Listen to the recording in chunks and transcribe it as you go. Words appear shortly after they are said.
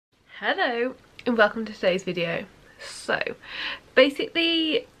Hello and welcome to today's video. So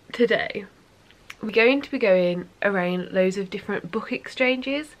basically today we're going to be going around loads of different book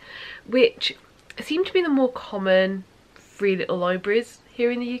exchanges which seem to be the more common free little libraries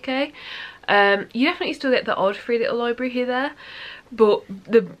here in the UK. You definitely still get the odd free little library here there, but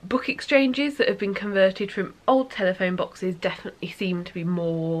the book exchanges that have been converted from old telephone boxes definitely seem to be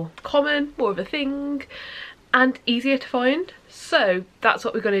more common, more of a thing, and easier to find. So that's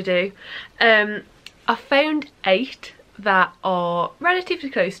what we're going to do. I found 8 that are relatively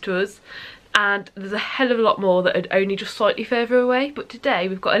close to us, and there's a hell of a lot more that are only just slightly further away, but today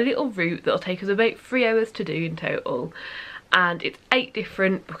we've got a little route that'll take us about 3 hours to do in total, and it's 8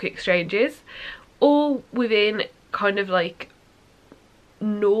 different book exchanges, all within kind of like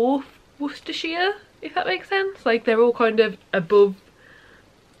North Worcestershire, if that makes sense. Like they're all kind of above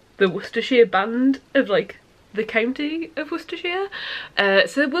the Worcestershire band of like the county of Worcestershire.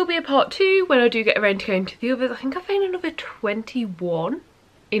 So there will be a part 2 when I do get around to going to the others. I think I found another 21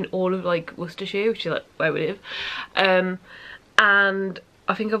 in all of like Worcestershire, which is like where we live. And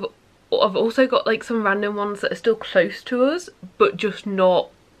I think I've also got like some random ones that are still close to us but just not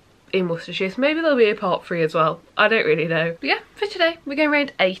in Worcestershire, so maybe there'll be a part 3 as well. I don't really know. But yeah, for today we're going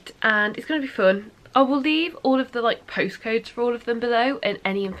around 8 and it's going to be fun. I will leave all of the like postcodes for all of them below and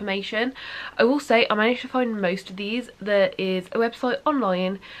any information. I will say I managed to find most of these. There is a website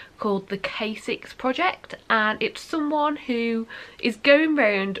online called the K6 Project, and it's someone who is going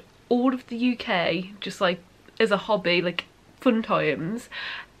around all of the UK just like as a hobby, like fun times,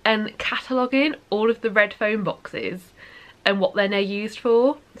 and cataloguing all of the red phone boxes and what they're now used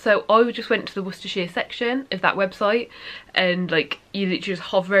for. So I just went to the Worcestershire section of that website, and like you literally just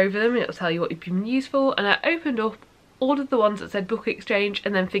hover over them and it'll tell you what you've been used for, and I opened up all of the ones that said book exchange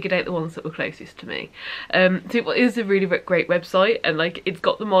and then figured out the ones that were closest to me. So it is a really great website, and like it's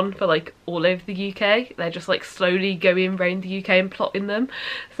got them on for like all over the UK. They're just like slowly going around the UK and plotting them.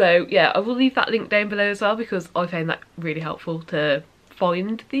 So yeah, I will leave that link down below as well because I found that really helpful to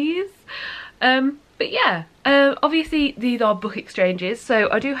find these. But yeah, obviously these are book exchanges, so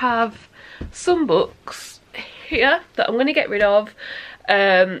I do have some books here that I'm going to get rid of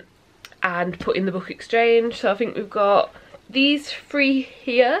and put in the book exchange. So I think we've got these 3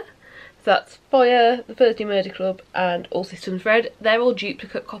 here. So that's Fire, The Thursday Murder Club and All Systems Red. They're all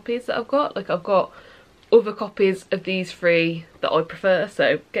duplicate copies that I've got. Like I've got other copies of these 3 that I prefer,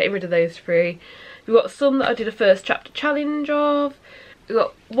 so getting rid of those 3. We've got some that I did a first chapter challenge of. We've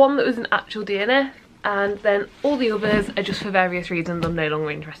got one that was an actual DNF, and then all the others are just for various reasons I'm no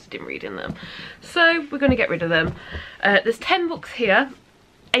longer interested in reading them. So we're going to get rid of them. There's 10 books here,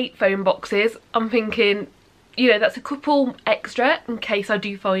 8 phone boxes. I'm thinking, you know, that's a couple extra in case I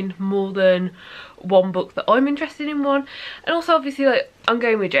do find more than one book that I'm interested in one. And also obviously like I'm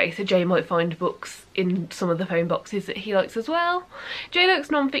going with Jay, so Jay might find books in some of the phone boxes that he likes as well. Jay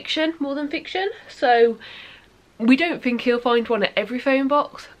likes non-fiction more than fiction, so we don't think he'll find one at every phone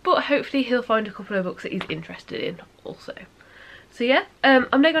box, but hopefully he'll find a couple of books that he's interested in also. So yeah,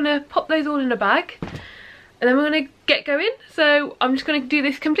 I'm now going to pop those all in a bag and then we're going to get going. So I'm just going to do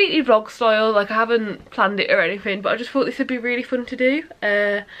this completely vlog style, like I haven't planned it or anything, but I just thought this would be really fun to do.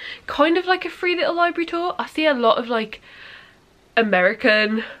 Kind of like a free little library tour. I see a lot of like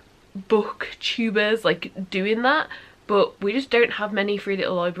American booktubers like doing that, but we just don't have many free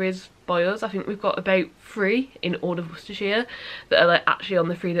little libraries by us. I think we've got about 3 in all of Worcestershire that are like actually on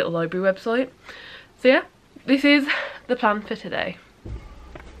the free little library website. So yeah, this is the plan for today.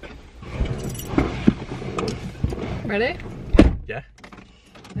 Ready? Yeah.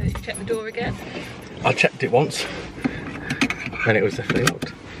 You check the door again? I checked it once and it was definitely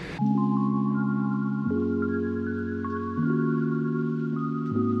locked.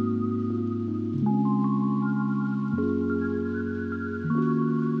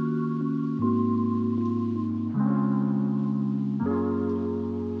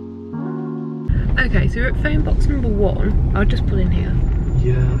 Okay, so we're at phone box number 1. I'll just pull in here.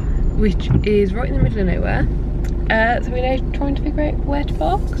 Yeah. Which is right in the middle of nowhere. So we're now trying to figure out where to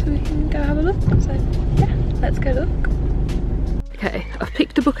park so we can go have a look. So yeah, let's go look. Okay, I've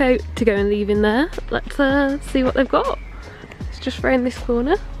picked a book out to go and leave in there. Let's see what they've got. It's just round this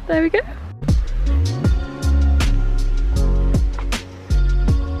corner. There we go.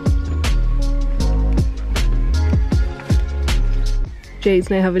 Jade's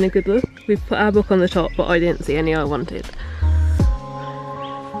now having a good look. We've put our book on the top, but I didn't see any I wanted.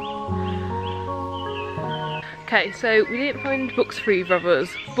 Okay, so we didn't find books for either of us,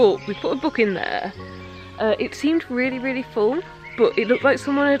 but we put a book in there. It seemed really full, but it looked like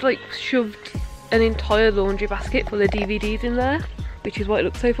someone had like shoved an entire laundry basket full of DVDs in there. which is why it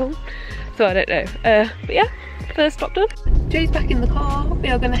looks so full. So I don't know. But yeah, first stop done. Jay's back in the car. We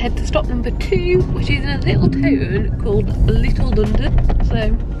are going to head to stop number 2, which is in a little town called Little London.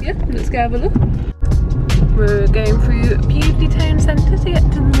 So yeah, let's go have a look. We're going through Pewdley Town Centre to get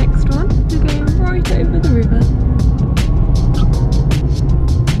to the next one. We're going right over the river.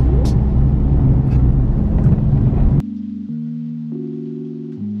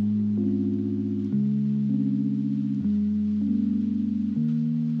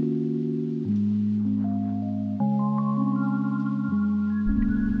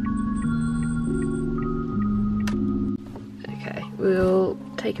 Okay, we'll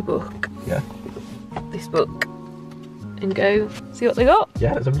take a book. Yeah. This book and go see what they got.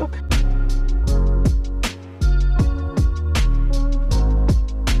 Yeah, let's have a look.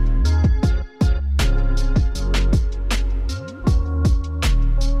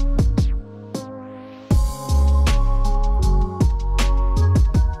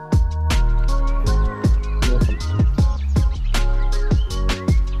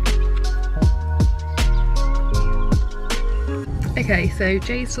 Okay, so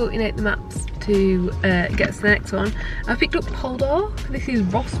Jay's sorting out the maps to get us the next one. I picked up Poldark. This is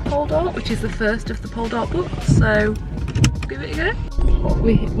Ross Poldark, which is the first of the Poldark books, so give it a go.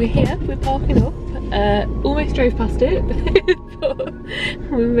 We're here, we're parking up. Almost drove past it, but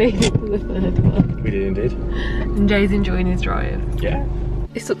we made it to the third one. We did indeed. And Jay's enjoying his drive. Yeah.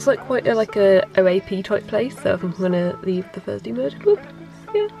 This looks like quite a OAP type place, so I think I'm going to leave the Thursday Murder Club.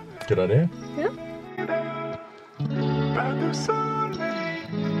 Yeah. Good idea. Yeah.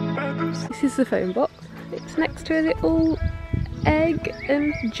 This is the phone box. It's next to a little egg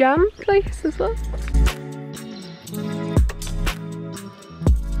and jam place as well.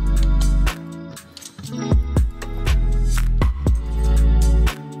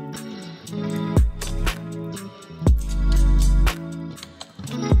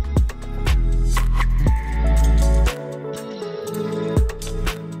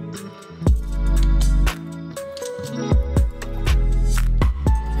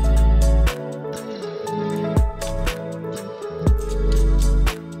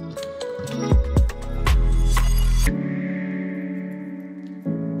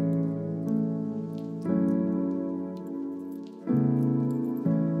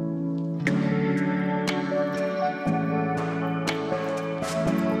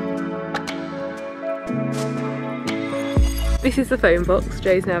 This is the phone box.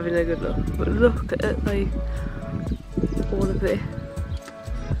 Jay's now having a good look. But look at like all of this.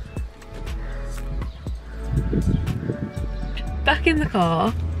 Back in the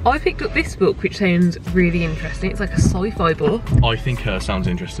car, I picked up this book which sounds really interesting. It's like a sci-fi book. I think her sounds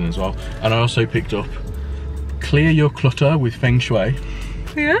interesting as well. And I also picked up Clear Your Clutter with Feng Shui.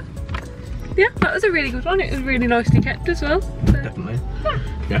 Yeah? Yeah, that was a really good one. It was really nicely kept as well. So, Definitely.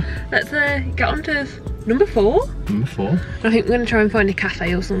 yeah. Let's get on to number 4. Number 4. I think we're going to try and find a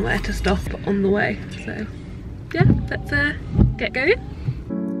cafe or somewhere to stop on the way. So yeah, let's get going.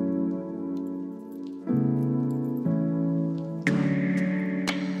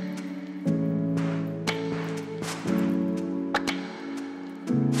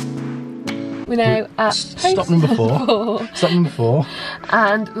 We're now at stop number 4. Stop number 4.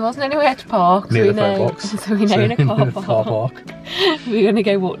 And there wasn't anywhere to park. Near the phone box. So we're now in a car park. We're going to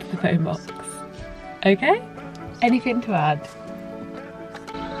go walk to the phone box. Okay? Anything to add?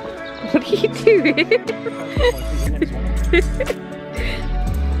 What are you doing?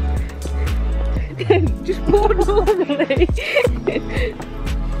 Just walk normally.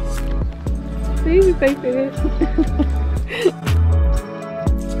 See, we both finished.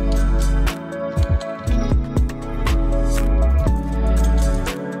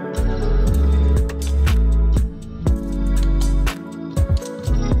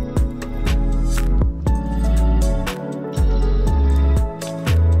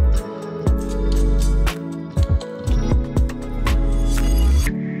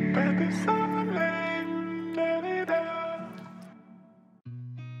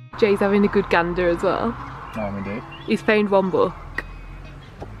 Jay's having a good gander as well. I am indeed. He's found one book.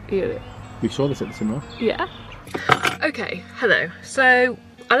 Yeah. We saw this at the cinema. Yeah. Okay, hello. So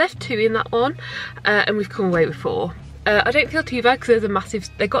I left 2 in that one and we've come away with 4. I don't feel too bad because there's a massive,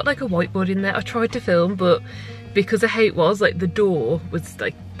 they got like a whiteboard in there. I tried to film, but because of how it was, like the door was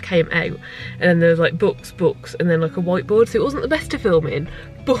like came out and then there was like books and then like a whiteboard, so it wasn't the best to film in,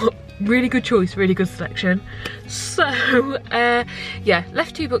 but really good choice, really good selection. So yeah,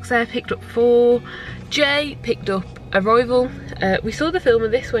 left 2 books there, picked up 4. Jay picked up Arrival. We saw the film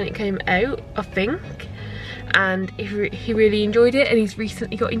of this when it came out, I think, and he really enjoyed it, and he's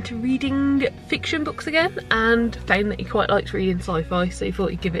recently got into reading fiction books again and found that he quite likes reading sci-fi, so he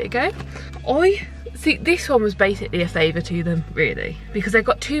thought he'd give it a go. See, this one was basically a favour to them, really, because they've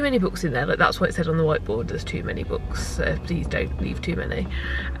got too many books in there. Like, that's what it said on the whiteboard, there's too many books, so please don't leave too many.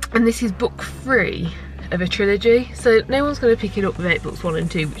 And this is book 3 of a trilogy, so no one's going to pick it up without books 1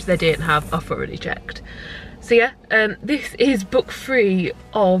 and 2, which they didn't have, I've already checked. So yeah, this is book 3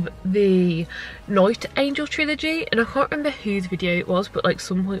 of the Night Angel trilogy, and I can't remember whose video it was, but like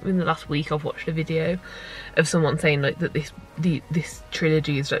some point in the last week I've watched a video of someone saying like that this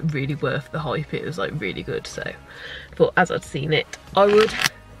trilogy is like really worth the hype. It was like really good, so I thought as I'd seen it I would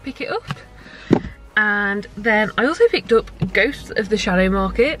pick it up. And then I also picked up Ghosts of the Shadow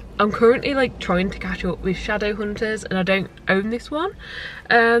Market. I'm currently like trying to catch up with Shadowhunters, and I don't own this one.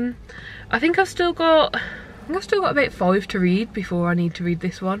 I think I've still got about 5 to read before I need to read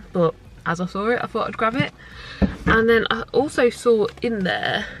this one, but as I saw it I thought I'd grab it. And then I also saw in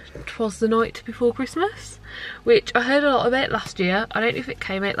there 'Twas the Night Before Christmas, which I heard a lot about last year. I don't know if it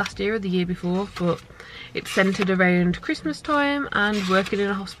came out last year or the year before, but it's centred around Christmas time and working in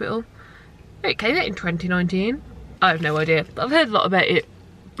a hospital. It came out in 2019. I have no idea. I've heard a lot about it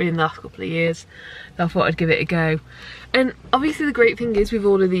in the last couple of years, so I thought I'd give it a go. And obviously the great thing is with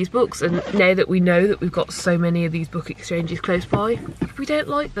all of these books, and now that we know that we've got so many of these book exchanges close by, if we don't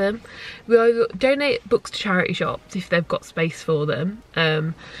like them, we either donate books to charity shops if they've got space for them.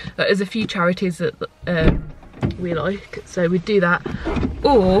 There's a few charities that we like, so we'd do that,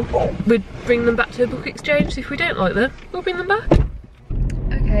 or we'd bring them back to a book exchange. So if we don't like them, we'll bring them back.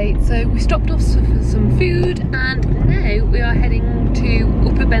 Okay, so we stopped off for some food, and now we are heading to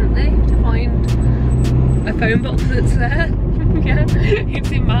Upper Bentley to find a phone box that's there. Yeah,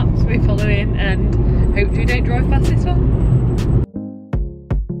 it's in maps, we're following, and hopefully we don't drive past this one.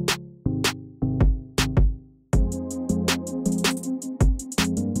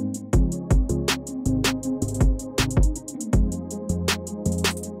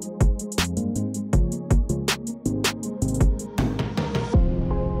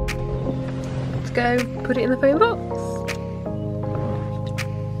 Let's go put it in the phone box.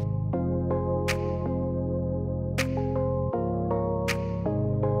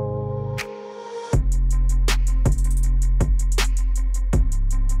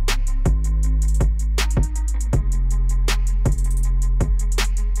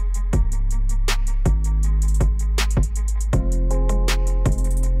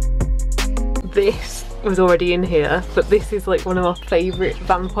 This was already in here, but this is like one of my favourite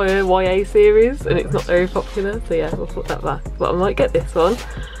vampire YA series, and it's not very popular, so yeah, we'll put that back. But I might get this one.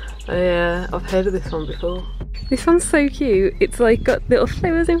 I've heard of this one before. This one's so cute. It's like got little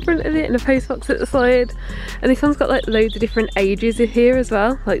flowers in front of it and a postbox at the side, and this one's got like loads of different ages in here as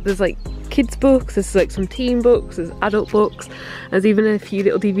well. Like there's like kids books, there's like some teen books, there's adult books, there's even a few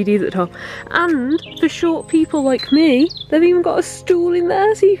little DVDs at the top. And for short people like me, they've even got a stool in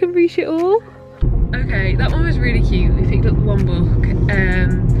there so you can reach it all. Okay, that one was really cute. We picked up one book,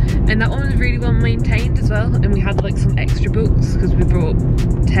 and that one was really well maintained as well, and we had like some extra books because we brought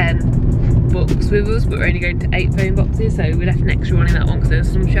 10 books with us, but we're only going to 8 phone boxes, so we left an extra one in that one because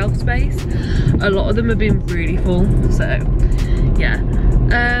there's some shelf space. A lot of them have been really full, so yeah.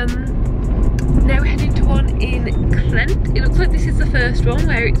 Now we're heading to one in Clent. It looks like this is the first one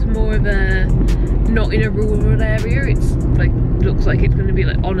where it's more of a, not in a rural area, it's like, looks like it's going to be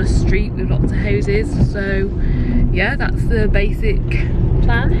like on a street with lots of houses. So yeah, that's the basic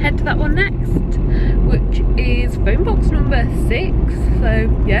plan. Head to that one next, which is phone box number 6.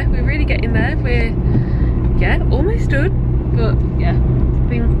 So yeah, we're really getting there. We're, yeah, almost done, but yeah,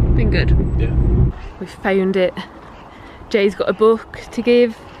 been good. Yeah, we've found it. Jay's got a book to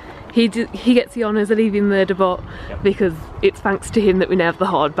give. He gets the honours of leaving Murder Bot, yep, because it's thanks to him that we now have the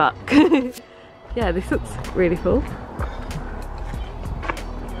hardback. Yeah, this looks really cool.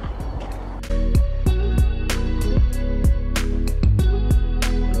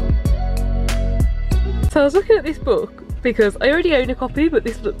 So I was looking at this book because I already own a copy, but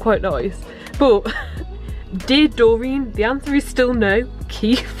this looked quite nice. But dear Doreen, the answer is still no.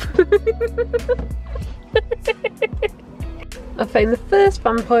 Keith. I found the first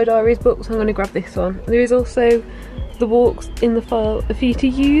Vampire Diaries book, so I'm going to grab this one. There is also the walks in the file for you to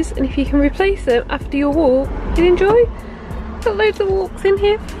use, and if you can replace them after your walk, you'll enjoy. Got loads of walks in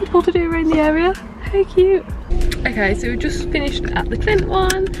here for people to do around the area. How cute. Okay, so we just finished at the Clent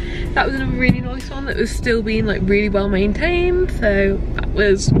one. That was another really nice one that was still being like really well maintained, so that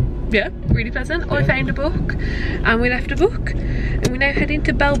was, yeah, really pleasant. I found a book and we left a book, and we're now heading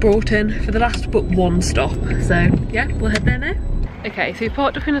to Belbroughton for the last but one stop. So yeah, we'll head there now. Okay, so we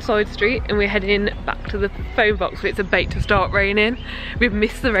parked up in a side street and we're heading back to the phone box, but it's about to start raining. We've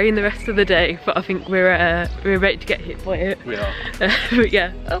missed the rain the rest of the day, but I think we're ready to get hit by it. We are. But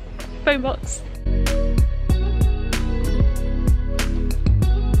yeah, oh, phone box.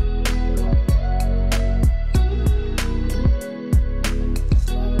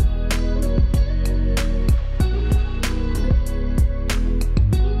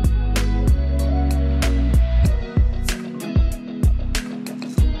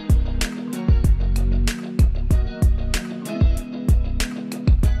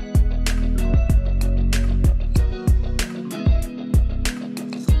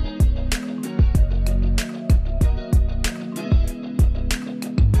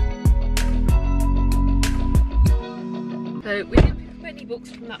 So we didn't pick up any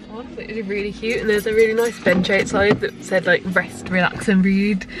books from that one, but it was really cute, and there's a really nice bench outside that said like rest, relax and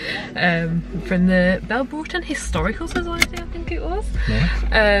read, from the Belbroughton Historical Society, I think it was.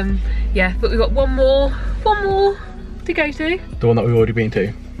 Nice. Yeah, but we've got one more to go to. The one that we've already been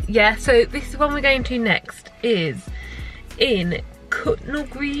to? Yeah, so this one we're going to next is in Cutnall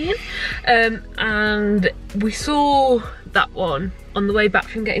Green, and we saw that one on the way back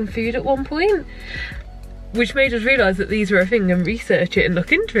from getting food at one point, which made us realise that these were a thing and research it and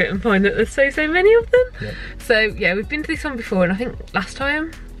look into it and find that there's so many of them. Yep. So yeah, we've been to this one before, and I think last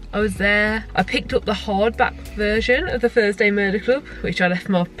time I was there I picked up the hardback version of the Thursday Murder Club, which I left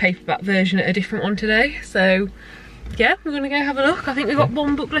my paperback version at a different one today. So yeah, we're gonna go have a look. I think we've got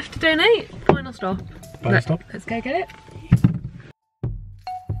one book left to donate. Final stop. Final stop. Let's go get it.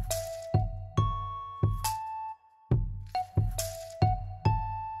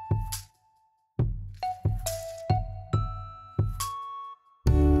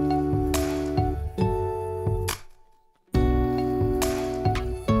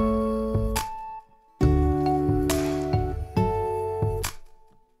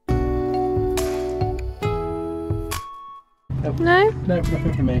 No? No,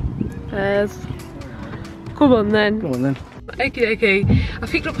 nothing from me. Come on then. Come on then. Okay. I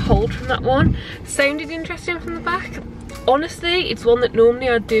picked up Halt from that one. Sounded interesting from the back. Honestly, it's one that normally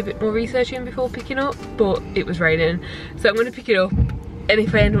I'd do a bit more research in before picking up, but it was raining. So I'm going to pick it up, and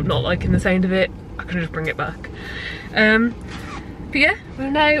if I end up not liking the sound of it, I can just bring it back. But yeah,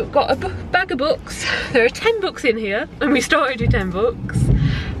 we've now got a bag of books. There are 10 books in here, and we started with 10 books.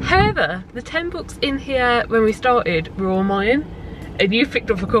 However, the 10 books in here when we started were all mine, and you picked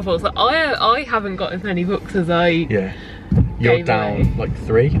up a couple, so I haven't got as many books as I... Yeah. You're down like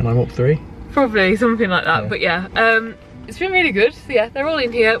 3 and I'm up 3? Probably, something like that, yeah. But yeah, it's been really good. So yeah, they're all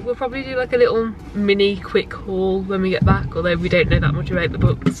in here. We'll probably do like a little mini quick haul when we get back, although we don't know that much about the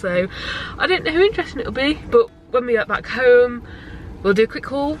books, so I don't know how interesting it'll be, but when we get back home, we'll do a quick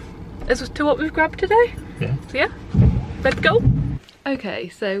haul as to what we've grabbed today. Yeah. So yeah, let's go. Okay,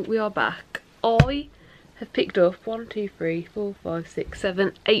 so we are back. I have picked up 1, 2, 3, 4, 5, 6,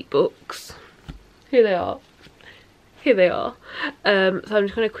 7, 8 books. Here they are. Here they are. So I'm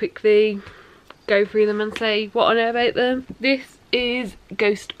just going to quickly go through them and say what I know about them. This is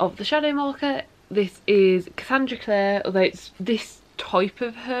Ghost of the Shadow Market. This is Cassandra Clare, although it's this type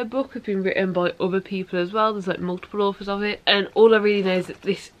of her book has been written by other people as well. There's like multiple authors of it, and all I really know is that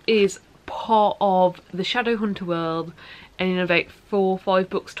this is part of the Shadowhunter world, and in about 4 or 5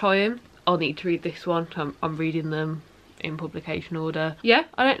 books time I'll need to read this one. I'm reading them in publication order. Yeah,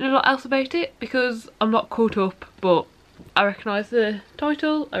 I don't know a lot else about it because I'm not caught up, but I recognise the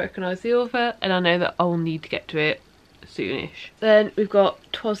title, I recognise the author, and I know that I'll need to get to it soonish. Then we've got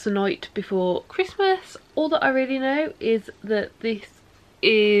 'Twas the Night Before Christmas. All that I really know is that this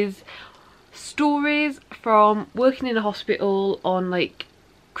is stories from working in a hospital on like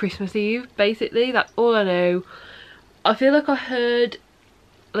Christmas Eve, basically. That's all I know. I feel like I heard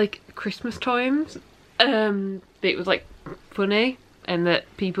like Christmas times it was like funny and that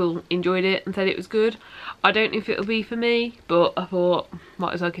people enjoyed it and said it was good. I don't know if it'll be for me, but I thought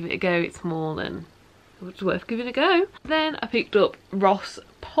might as well give it a go. It's small and it's worth giving a go. Then I picked up Ross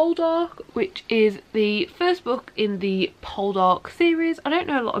Poldark, which is the first book in the Poldark series. I don't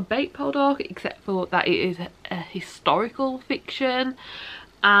know a lot about Poldark except for that it is a historical fiction,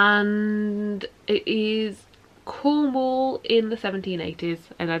 and it is Cornwall in the 1780s,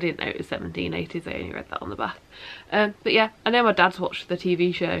 and I didn't know it was 1780s, I only read that on the back. But yeah, I know my dad's watched the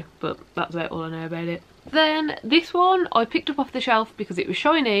TV show, but that's about all I know about it. Then this one I picked up off the shelf because it was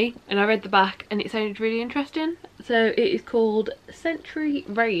shiny, and I read the back and it sounded really interesting. So it is called Century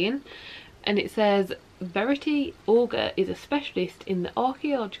Reign, and it says Verity Auger is a specialist in the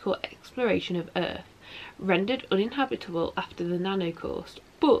archaeological exploration of Earth, rendered uninhabitable after the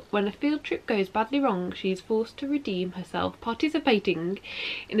but when a field trip goes badly wrong, she is forced to redeem herself, participating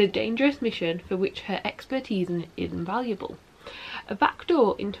in a dangerous mission for which her expertise is invaluable. A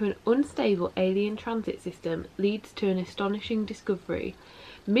backdoor into an unstable alien transit system leads to an astonishing discovery.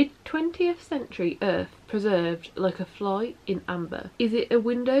 Mid-20th century Earth preserved like a fly in amber. Is it a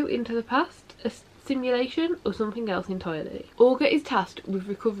window into the past, a simulation, or something else entirely? Olga is tasked with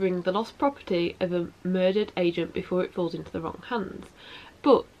recovering the lost property of a murdered agent before it falls into the wrong hands.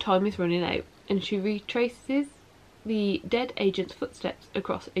 But time is running out, and she retraces the dead agent's footsteps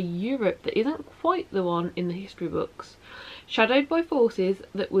across a Europe that isn't quite the one in the history books. Shadowed by forces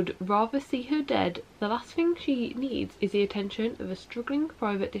that would rather see her dead, the last thing she needs is the attention of a struggling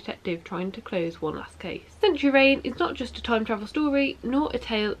private detective trying to close one last case. Century Reign is not just a time travel story, nor a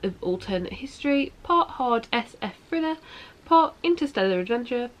tale of alternate history, part hard SF thriller, part interstellar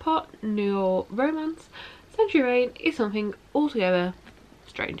adventure, part noir romance. Century Reign is something altogether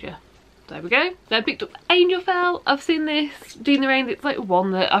stranger. There we go. Then I picked up Angel Fell. I've seen this, Doing the Rain. It's like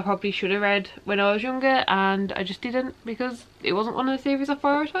one that I probably should have read when I was younger, and I just didn't because it wasn't one of the series I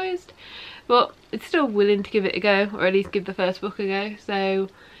prioritised. But it's still willing to give it a go, or at least give the first book a go. So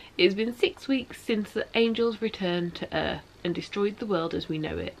it's been 6 weeks since the angels returned to Earth and destroyed the world as we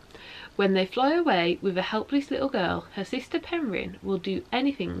know it. When they fly away with a helpless little girl, her sister Penryn will do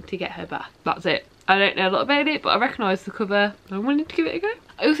anything to get her back. That's it. I don't know a lot about it, but I recognise the cover. I'm willing to give it a go.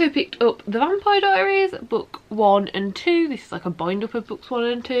 I also picked up The Vampire Diaries, book 1 and 2. This is like a bind up of books 1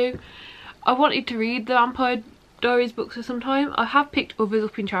 and 2. I wanted to read the Vampire Diaries books for some time. I have picked others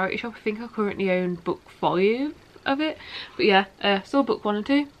up in charity shop. I think I currently own book 5 of it. But yeah, saw book 1 and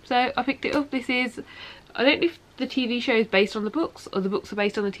 2. So I picked it up. This is, I don't know if the TV show is based on the books or the books are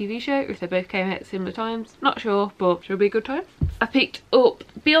based on the TV show, or if they both came out at similar times. Not sure, but it'll be a good time. I picked up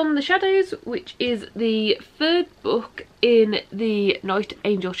Beyond the Shadows, which is the 3rd book in the Night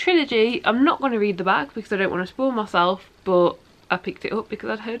Angel trilogy. I'm not going to read the back because I don't want to spoil myself, but I picked it up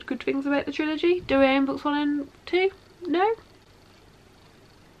because I'd heard good things about the trilogy. Do I own books 1 and 2? No.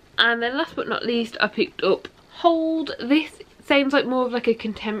 And then last but not least, I picked up Halt. This sounds like more of like a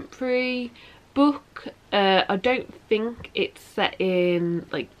contemporary book. I don't think it's set in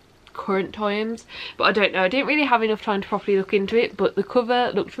like current times, but I don't know. I didn't really have enough time to properly look into it, but the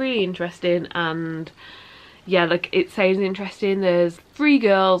cover looked really interesting, and yeah, like it sounds interesting. There's 3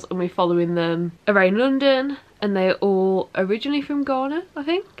 girls and we're following them around London, and they're all originally from Ghana, I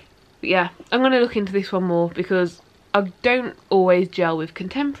think. But yeah, I'm going to look into this one more because I don't always gel with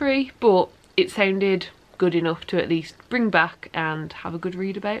contemporary, but it sounded good enough to at least bring back and have a good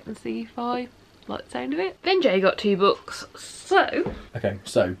read about and see if I like the sound of it. Then Jay got 2 books, so... Okay,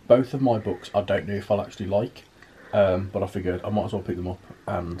 so both of my books I don't know if I'll actually like, but I figured I might as well pick them up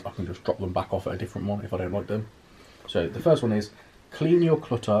and I can just drop them back off at a different one if I don't like them. So the first one is Clean Your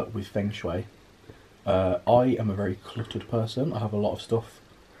Clutter with Feng Shui. I am a very cluttered person. I have a lot of stuff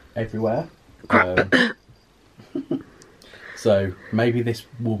everywhere. So maybe this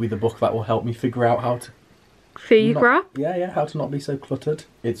will be the book that will help me figure out how to... how to not be so cluttered.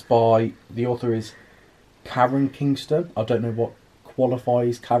 It's by, the author is Karen Kingston. I don't know what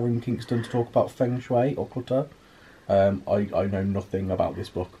qualifies Karen Kingston to talk about Feng Shui or clutter. I know nothing about this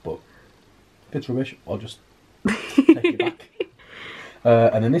book, but if it's rubbish, I'll just take it back.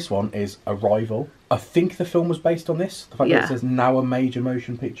 And then this one is Arrival. I think the film was based on this. The fact that it says now a major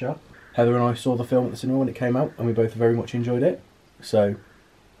motion picture. Heather and I saw the film at the cinema when it came out, and we both very much enjoyed it. So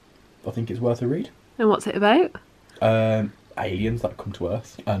I think it's worth a read. And what's it about? Aliens that come to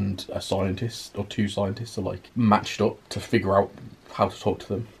Earth, and a scientist or 2 scientists are like matched up to figure out how to talk to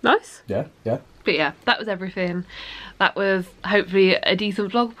them. Nice. Yeah. But yeah, that was everything. That was hopefully a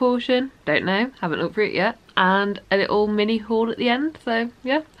decent vlog portion. Don't know, haven't looked for it yet. And a little mini haul at the end. So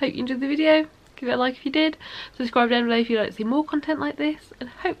yeah, hope you enjoyed the video. Give it a like if you did. Subscribe down below if you'd like to see more content like this. And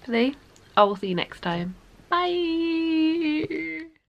hopefully I will see you next time. Bye.